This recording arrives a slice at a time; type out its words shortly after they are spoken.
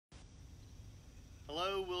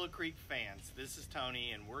Hello Willow Creek fans, this is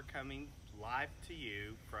Tony and we're coming live to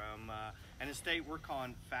you from an estate we're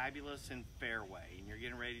calling Fabulous and Fairway, and you're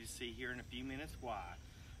getting ready to see here in a few minutes why.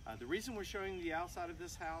 The reason we're showing you the outside of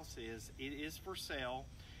this house is it is for sale,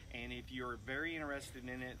 and if you're very interested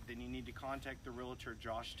in it, then you need to contact the realtor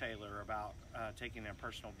Josh Taylor about taking a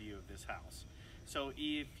personal view of this house. So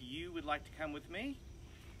if you would like to come with me,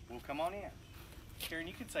 we'll come on in. Karen,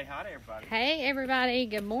 you can say hi to everybody. Hey everybody,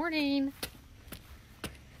 good morning.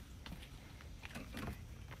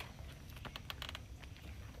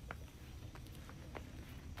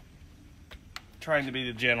 Trying to be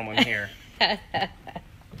the gentleman here.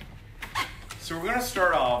 So we're going to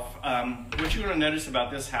start off, what you're going to notice about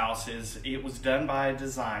this house is it was done by a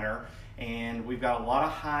designer, and we've got a lot of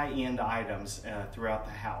high-end items throughout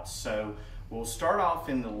the house. So we'll start off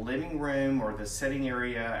in the living room, or the sitting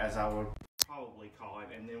area as I would probably call it,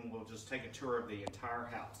 and then we'll just take a tour of the entire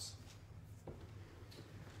house.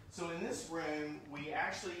 So in this room we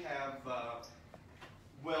actually have,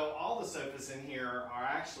 well, all the sofas in here are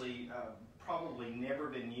actually probably never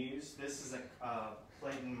been used. This is a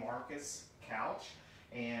Clayton Marcus couch,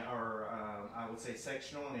 and I would say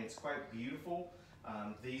sectional, and it's quite beautiful.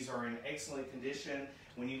 These are in excellent condition.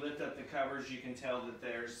 When you lift up the covers, you can tell that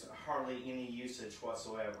there's hardly any usage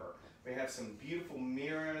whatsoever. We have some beautiful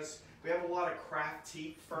mirrors. We have a lot of craft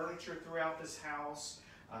teak furniture throughout this house.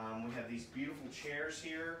 We have these beautiful chairs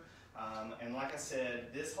here, and like I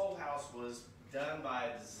said, this whole house was done by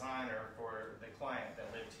a designer for the client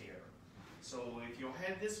that lived here. So if you'll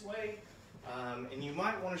head this way, and you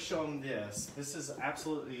might want to show them this. This is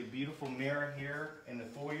absolutely a beautiful mirror here in the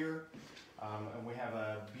foyer. And we have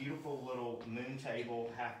a beautiful little moon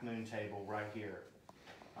table, half moon table right here.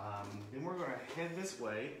 Then we're going to head this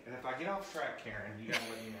way, and if I get off track, Karen, you gotta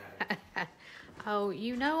let me know. Oh,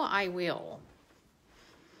 you know I will.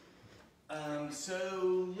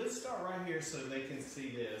 So let's start right here so they can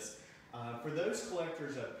see this. For those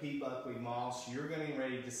collectors of P. Buckley moss, you're getting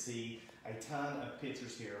ready to see a ton of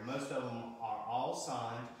pictures here. Most of them are all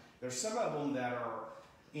signed. There's some of them that are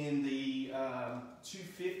in the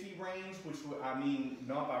 $250 range, which I mean,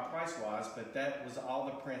 not by price wise, but that was all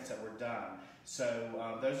the prints that were done.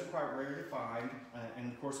 So those are quite rare to find,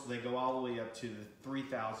 and of course they go all the way up to the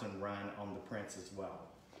 3,000 run on the prints as well.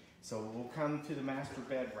 So we'll come to the master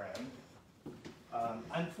bedroom.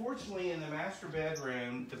 Unfortunately, in the master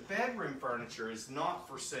bedroom, the bedroom furniture is not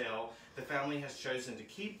for sale. The family has chosen to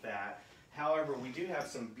keep that. However, we do have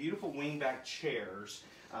some beautiful wingback chairs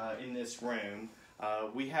in this room.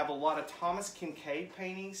 We have a lot of Thomas Kincaid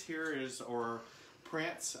paintings here, or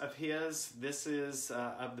prints of his. This is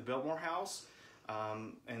of the Biltmore House,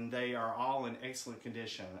 and they are all in excellent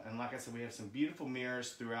condition. And like I said, we have some beautiful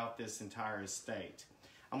mirrors throughout this entire estate.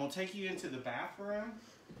 I'm going to take you into the bathroom.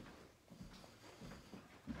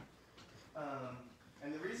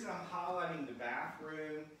 And the reason I'm highlighting the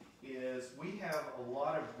bathroom is we have a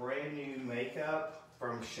lot of brand new makeup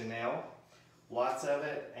from Chanel, lots of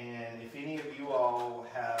it, and if any of you all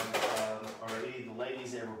have, or any of the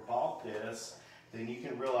ladies ever bought this, then you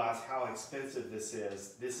can realize how expensive this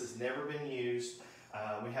is. This has never been used.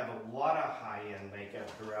 We have a lot of high-end makeup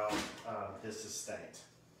throughout this estate.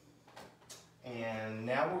 And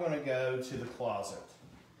now we're going to go to the closet.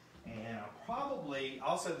 And I'll probably,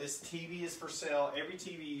 also this TV is for sale. Every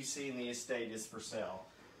TV you see in the estate is for sale.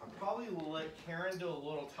 I'll probably let Karen do a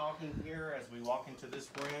little talking here as we walk into this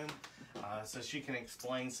room so she can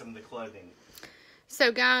explain some of the clothing.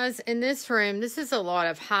 So guys, in this room, this is a lot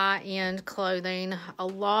of high-end clothing, a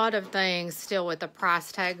lot of things still with the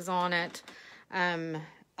price tags on it, a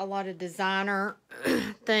lot of designer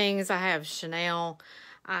things. I have Chanel,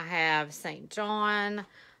 I have St. John,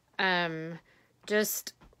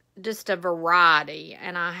 just a variety,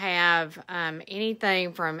 and I have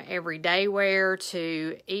anything from everyday wear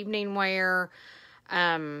to evening wear,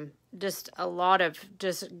 just a lot of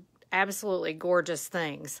just absolutely gorgeous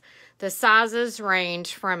things. The sizes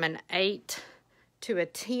range from an 8 to a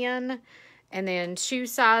 10, and then shoe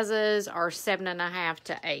sizes are 7.5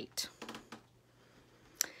 to 8.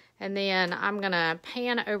 And then I'm gonna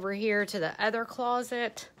pan over here to the other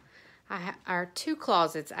closet. Or two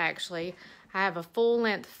closets actually. I have a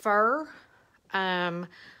full-length fur, a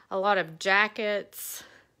lot of jackets,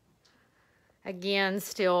 again,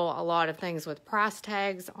 still a lot of things with price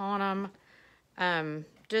tags on them,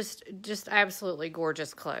 just absolutely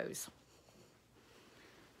gorgeous clothes.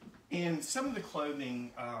 And some of the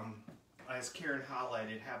clothing, as Karen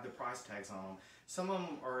highlighted, have the price tags on them. Some of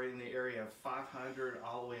them are in the area of $500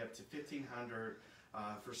 all the way up to $1,500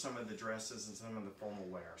 for some of the dresses and some of the formal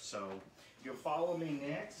wear. So you'll follow me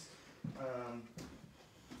next.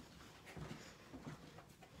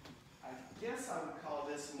 guess I would call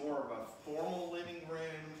this more of a formal living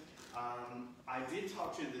room. I did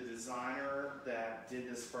talk to the designer that did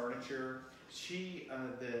this furniture. She,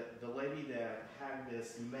 the lady that had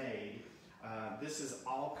this made, this is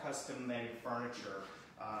all custom made furniture,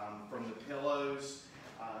 from the pillows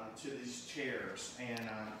to these chairs. And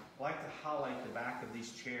I'd like to highlight the back of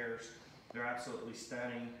these chairs. They're absolutely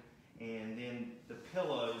stunning. And then the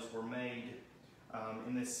pillows were made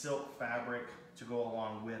in this silk fabric to go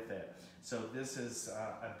along with it. So this is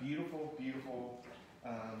a beautiful, beautiful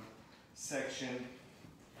section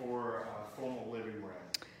for a formal living room.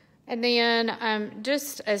 And then,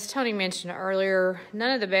 just as Tony mentioned earlier,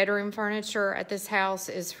 none of the bedroom furniture at this house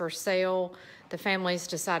is for sale. The family's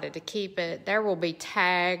decided to keep it. There will be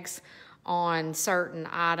tags on certain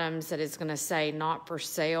items that is going to say not for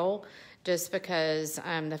sale, just because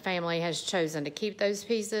the family has chosen to keep those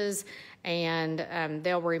pieces, and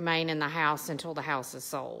they'll remain in the house until the house is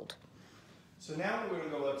sold. So now we're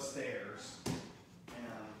going to go upstairs,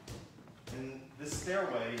 and this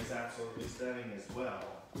stairway is absolutely stunning as well.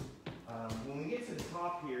 When we get to the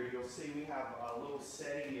top here, you'll see we have a little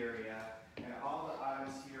setting area, and all the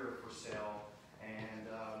items here are for sale. And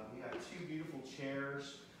we have two beautiful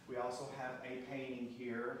chairs. We also have a painting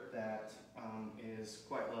here that is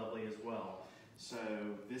quite lovely as well. So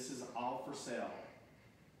this is all for sale.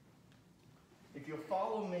 If you'll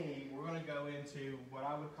follow me, we're going to go into what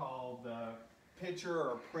I would call the picture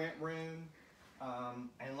or print room.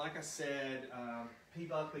 And like I said, P.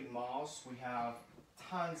 Buckley Moss, we have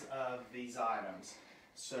tons of these items.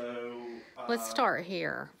 So Let's start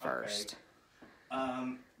here first.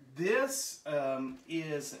 Okay. This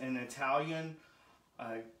is an Italian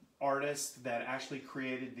artist that actually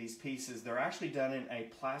created these pieces. They're actually done in a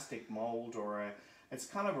plastic mold, or it's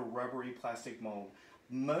kind of a rubbery plastic mold.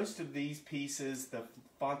 Most of these pieces, the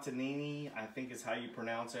Fontanini, I think is how you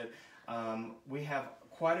pronounce it, we have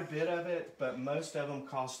quite a bit of it, but most of them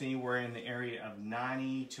cost anywhere in the area of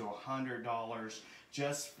 $90 to $100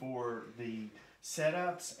 just for the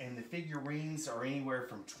setups, and the figurines are anywhere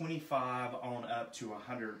from 25 on up to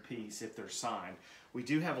 100 a piece if they're signed. We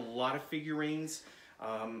do have a lot of figurines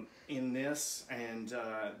in this, and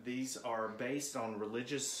these are based on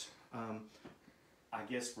religious, I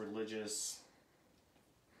guess religious,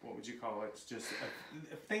 what would you call it? It's just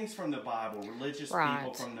things from the Bible, religious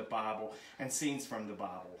people from the Bible, and scenes from the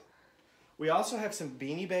Bible. We also have some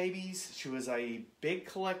Beanie Babies. She was a big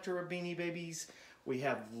collector of Beanie Babies. We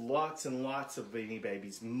have lots and lots of Beanie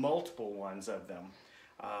Babies, multiple ones of them.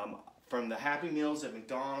 From the Happy Meals at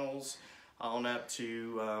McDonald's on up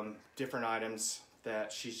to different items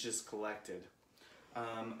that she's just collected.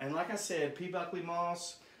 And like I said, P. Buckley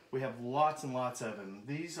Moss, we have lots and lots of them.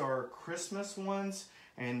 These are Christmas ones,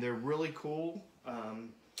 and they're really cool.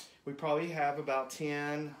 We probably have about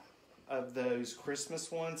 10 of those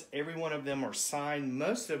Christmas ones. Every one of them are signed.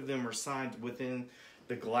 Most of them are signed within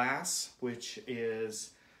the glass, which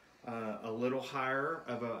is a little higher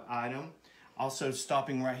of an item. Also,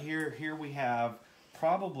 stopping right here, here we have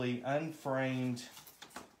probably unframed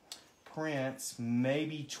prints,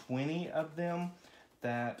 maybe 20 of them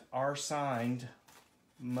that are signed,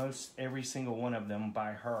 most every single one of them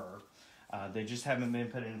by her. They just haven't been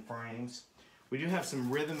put in frames. We do have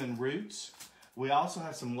some rhythm and roots. We also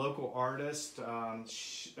have some local artists.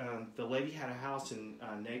 The lady had a house in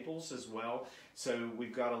Naples as well, so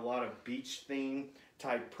we've got a lot of beach theme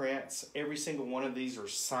type prints. Every single one of these are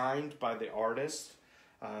signed by the artist.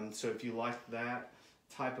 So if you like that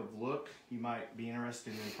type of look, you might be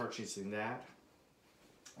interested in purchasing that.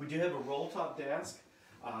 We do have a roll top desk.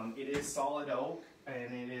 It is solid oak,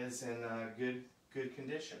 and it is in good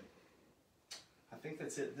condition. I think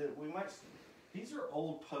that's it. These are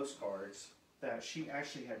old postcards that she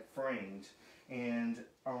actually had framed, and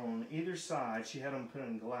on either side she had them put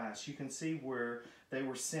in glass. You can see where they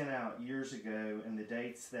were sent out years ago and the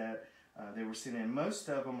dates that they were sent in. Most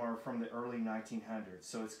of them are from the early 1900s,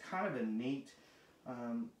 so it's kind of a neat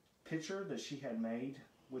picture that she had made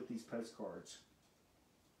with these postcards.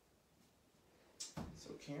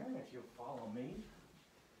 So Karen, if you'll follow me.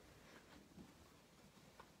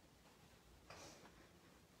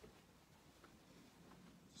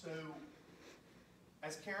 So,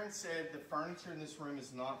 as Karen said, the furniture in this room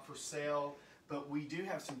is not for sale, but we do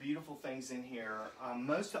have some beautiful things in here.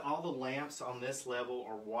 Most of all the lamps on this level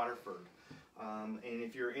are Waterford. And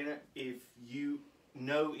if you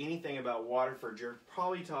know anything about Waterford, you're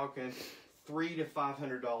probably talking $300 to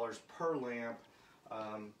 $500 per lamp.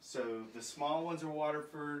 So the small ones are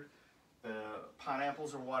Waterford, the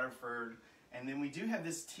pineapples are Waterford, and then we do have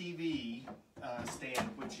this TV stand,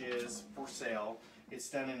 which is for sale. It's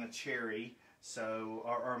done in a cherry. So,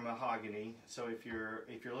 or mahogany. So if you're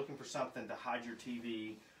looking for something to hide your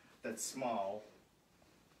TV that's small.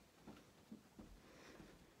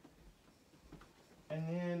 And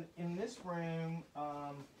then in this room,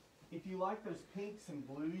 if you like those pinks and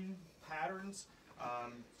blue patterns,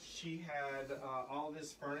 she had all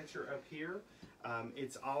this furniture up here.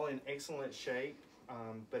 It's all in excellent shape,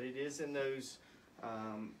 but it is in those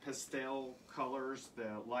pastel colors,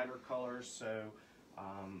 the lighter colors, so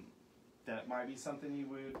that might be something you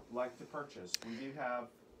would like to purchase. We do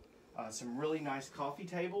have some really nice coffee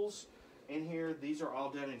tables in here. These are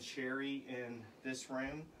all done in cherry in this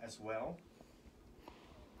room as well.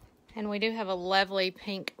 And we do have a lovely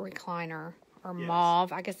pink recliner, or Yes.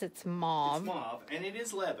 mauve. I guess it's mauve. It's mauve, and it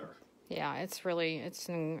is leather. Yeah, it's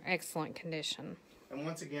in excellent condition. And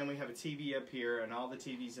once again, we have a TV up here, and all the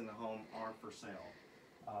TVs in the home are for sale.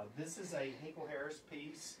 This is a Hinkle Harris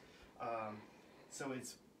piece. So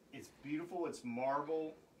it's beautiful. It's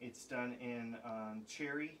marble. It's done in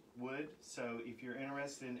cherry wood. So if you're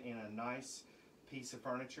interested in a nice piece of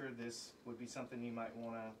furniture, this would be something you might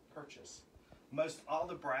want to purchase. Most all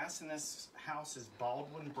the brass in this house is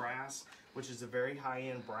Baldwin Brass, which is a very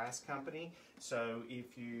high-end brass company. So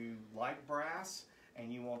if you like brass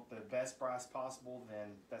and you want the best brass possible,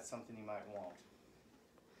 then that's something you might want.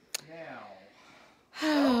 Now,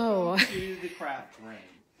 welcome to the craft room.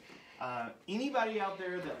 Anybody out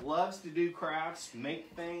there that loves to do crafts,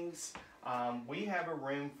 make things, we have a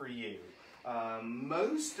room for you.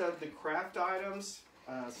 Most of the craft items,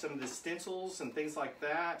 some of the stencils and things like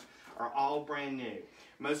that, are all brand new.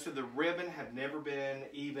 Most of the ribbon have never been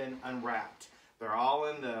even unwrapped. They're all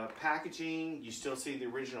in the packaging. You still see the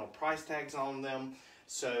original price tags on them.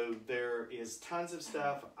 So there is tons of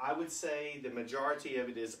stuff. I would say the majority of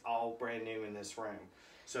it is all brand new in this room.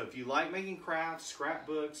 So if you like making crafts,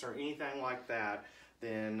 scrapbooks, or anything like that,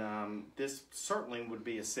 then this certainly would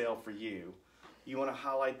be a sale for you. You want to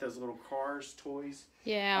highlight those little cars, toys?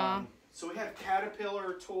 Yeah. So we have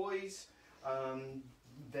Caterpillar toys.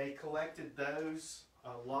 They collected those.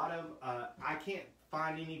 A lot of, I can't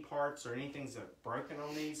find any parts or anything that's broken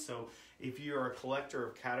on these. So if you're a collector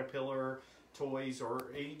of Caterpillar toys, or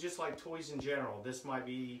you just like toys in general, this might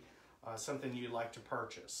be something you'd like to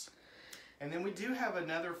purchase. And then we do have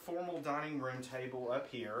another formal dining room table up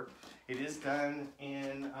here. It is done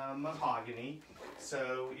in mahogany.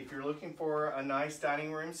 So if you're looking for a nice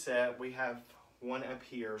dining room set, we have one up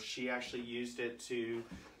here. She actually used it to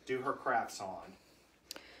do her crafts on.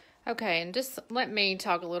 Okay, and just let me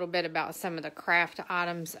talk a little bit about some of the craft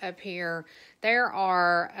items up here. There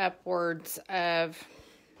are upwards of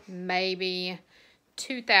maybe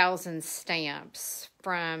 2,000 stamps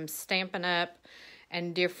from Stampin' Up!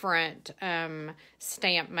 And different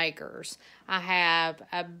stamp makers. I have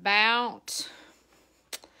about,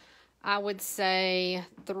 I would say,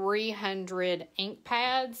 300 ink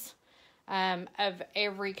pads of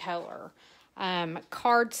every color.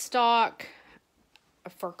 Cardstock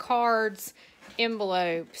for cards,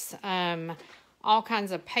 envelopes, all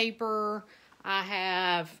kinds of paper. I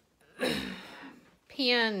have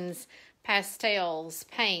pens, pastels,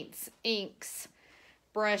 paints, inks,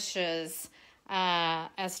 brushes.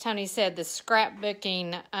 As Tony said, the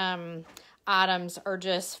scrapbooking items are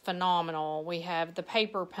just phenomenal. We have the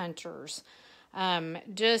paper punchers.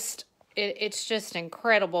 It's just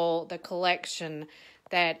incredible, the collection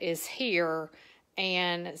that is here.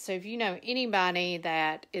 And so if you know anybody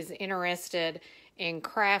that is interested in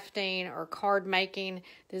crafting or card making,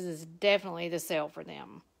 this is definitely the sale for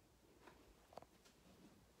them.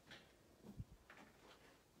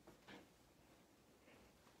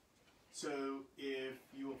 So if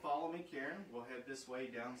you will follow me, Karen, we'll head this way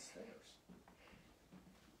downstairs.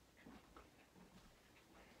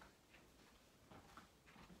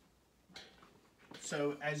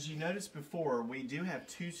 So as you noticed before, we do have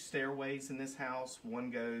two stairways in this house.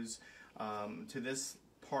 One goes to this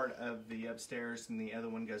part of the upstairs, and the other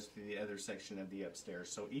one goes to the other section of the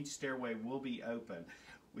upstairs. So each stairway will be open.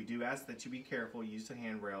 We do ask that you be careful, use the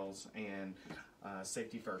handrails, and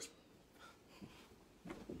safety first.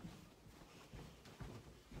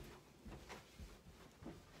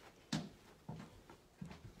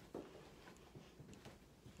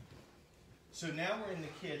 So now we're in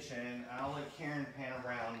the kitchen. I'll let Karen pan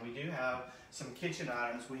around. We do have some kitchen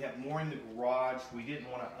items. We have more in the garage. We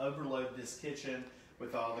didn't want to overload this kitchen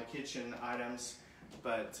with all the kitchen items,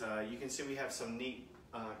 but you can see we have some neat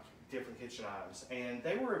different kitchen items. And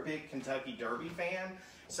they were a big Kentucky Derby fan,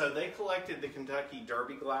 so they collected the Kentucky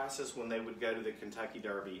Derby glasses when they would go to the Kentucky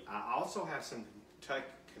Derby. I also have some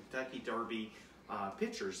Kentucky Derby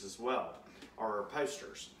pictures as well, or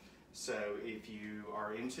posters. So if you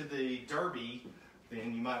are into the Derby,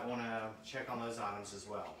 then you might want to check on those items as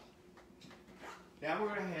well. Now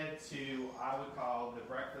we're going to head to, I would call, the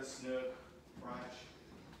breakfast nook brunch.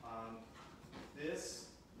 This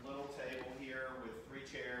little table here with 3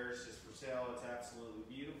 chairs is for sale. It's absolutely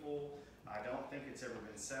beautiful. I don't think it's ever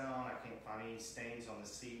been sat on. I can't find any stains on the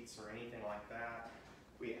seats or anything like that.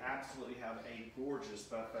 We absolutely have a gorgeous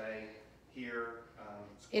buffet here.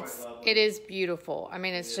 It's quite lovely. It is beautiful. I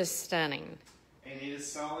mean, it's just stunning. And it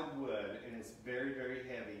is solid wood, and it's very, very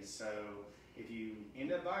heavy. So if you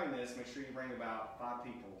end up buying this, make sure you bring about 5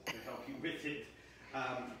 people to help you with it.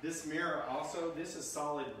 This mirror also, this is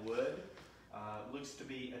solid wood. Looks to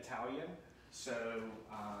be Italian. So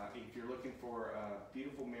if you're looking for a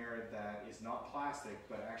beautiful mirror that is not plastic,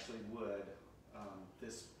 but actually wood,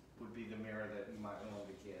 this would be the mirror that you might want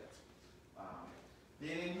to get.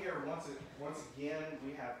 Then in here, once again,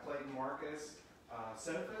 we have Clayton Marcus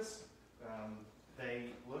sofas. They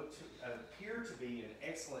appear to be in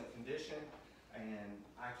excellent condition, and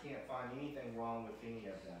I can't find anything wrong with any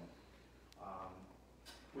of them.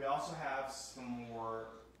 We also have some more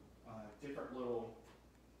different little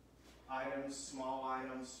items,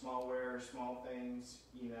 smallware, small things,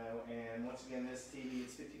 you know, and once again, this TV,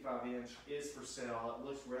 it's 55-inch, is for sale. It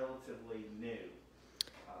looks relatively new.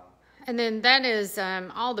 And then that is,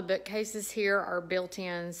 all the bookcases here are built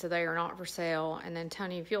in, so they are not for sale. And then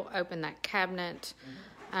Tony, if you'll open that cabinet,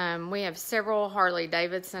 we have several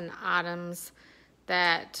Harley-Davidson items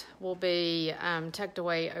that will be tucked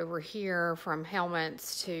away over here, from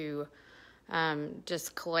helmets to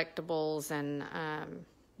just collectibles and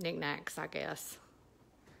knickknacks, I guess.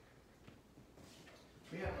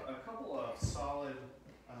 We have a couple of solid,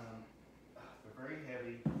 very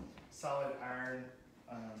heavy, solid iron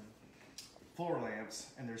floor lamps,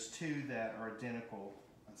 and there's 2 that are identical,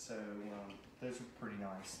 so those are pretty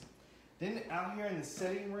nice. Then out here in the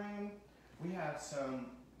sitting room, we have some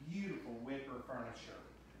beautiful wicker furniture,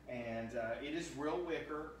 and it is real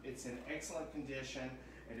wicker. It's in excellent condition.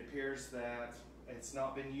 It appears that it's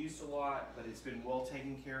not been used a lot, but it's been well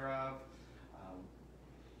taken care of.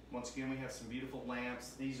 Once again, we have some beautiful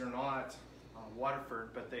lamps. These are not Waterford,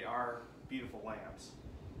 but they are beautiful lamps.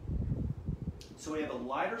 So we have a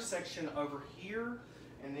lighter section over here,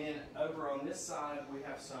 and then over on this side, we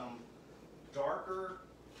have some darker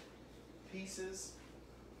pieces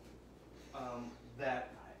that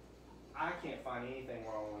I can't find anything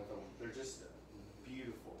wrong with them. They're just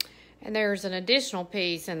beautiful. And there's an additional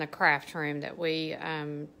piece in the craft room that we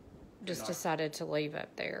just decided to leave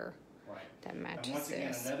up there. Right. That matches and once again,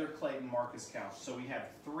 this. Another Clayton Marcus couch. So we have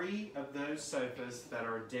 3 of those sofas that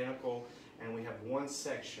are identical, and we have 1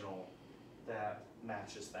 sectional that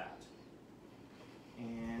matches that.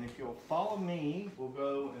 And if you'll follow me, we'll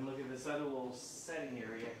go and look at this other little setting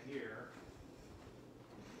area here.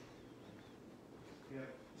 We have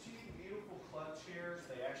 2 beautiful club chairs.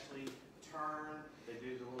 They actually turn. They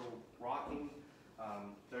do the little rocking.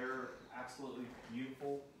 They're absolutely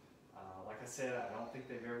beautiful. Like I said, I don't think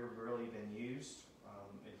they've ever really been used.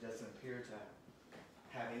 It doesn't appear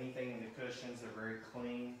to have anything in the cushions. They're very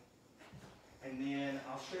clean. And then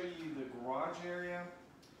I'll show you the garage area.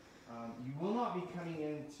 You will not be coming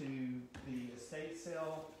into the estate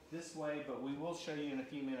sale this way, but we will show you in a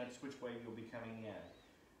few minutes which way you'll be coming in.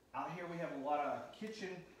 Out here we have a lot of kitchen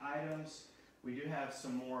items. We do have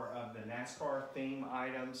some more of the NASCAR theme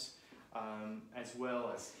items, as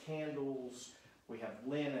well as candles. We have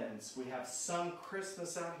linens. We have some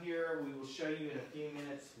Christmas out here. We will show you in a few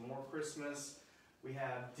minutes more Christmas. We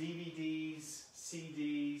have DVDs,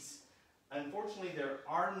 CDs. Unfortunately, there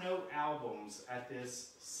are no albums at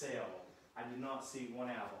this sale. I did not see 1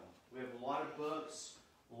 album. We have a lot of books,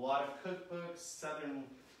 a lot of cookbooks, Southern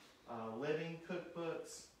living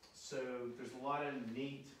cookbooks. So there's a lot of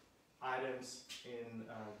neat items in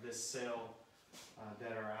this sale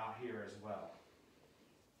that are out here as well.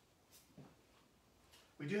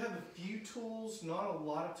 We do have a few tools, not a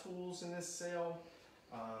lot of tools in this sale.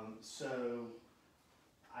 So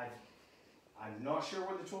I'm not sure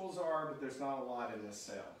what the tools are, but there's not a lot in this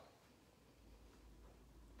sale.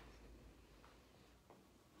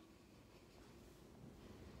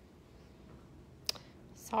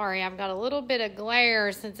 Sorry, I've got a little bit of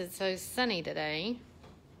glare since it's so sunny today.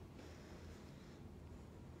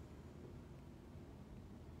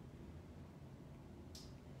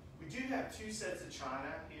 We do have 2 sets of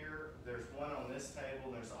china here. There's one on this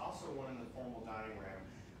table. There's also one in the formal dining room.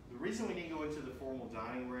 The reason we didn't go into the formal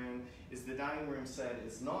dining room is the dining room set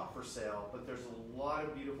is not for sale, but there's a lot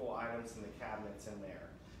of beautiful items in the cabinets in there.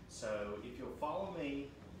 So if you'll follow me,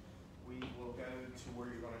 we will go to where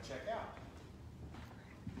you're going to check out.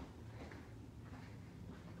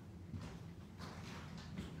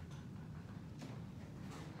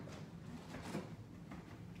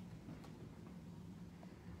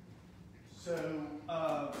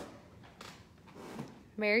 So,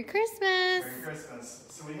 Merry Christmas. Merry Christmas.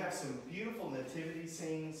 So we have some beautiful nativity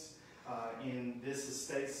scenes in this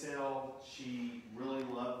estate sale. She really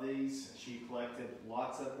loved these. She collected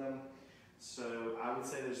lots of them. So I would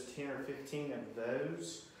say there's 10 or 15 of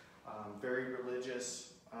those very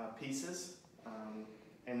religious pieces.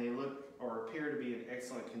 And they look or appear to be in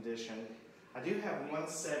excellent condition. I do have one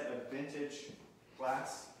set of vintage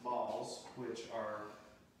glass balls, which are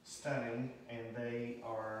stunning, and they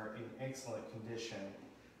are in excellent condition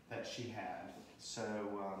that she had. So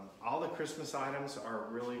all the Christmas items are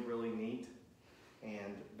really, really neat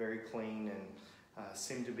and very clean and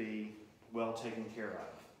seem to be well taken care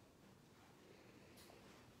of.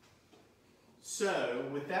 So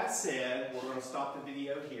with that said, we're going to stop the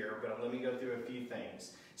video here, but let me go through a few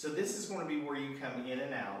things. So this is going to be where you come in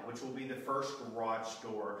and out, which will be the first garage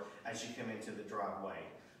door as you come into the driveway.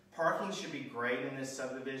 Parking should be great in this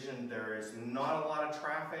subdivision. There is not a lot of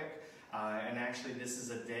traffic, and actually this is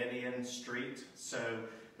a dead-end street, so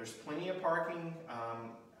there's plenty of parking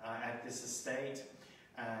at this estate.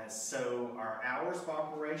 So our hours of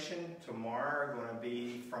operation tomorrow are going to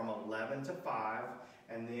be from 11 to 5,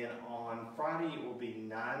 and then on Friday it will be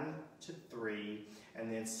 9 to 3,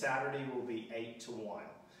 and then Saturday will be 8 to 1.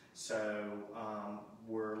 So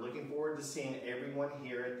we're looking forward to seeing everyone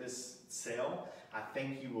here at this sale. I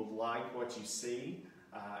think you will like what you see.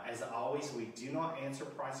 As always, we do not answer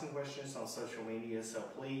pricing questions on social media, so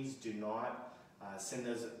please do not send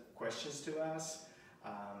those questions to us.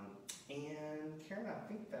 And Karen, I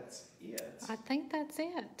think that's it. I think that's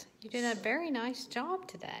it. You did a very nice job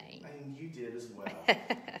today. And you did as well.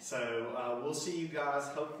 So we'll see you guys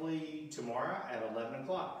hopefully tomorrow at 11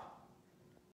 o'clock.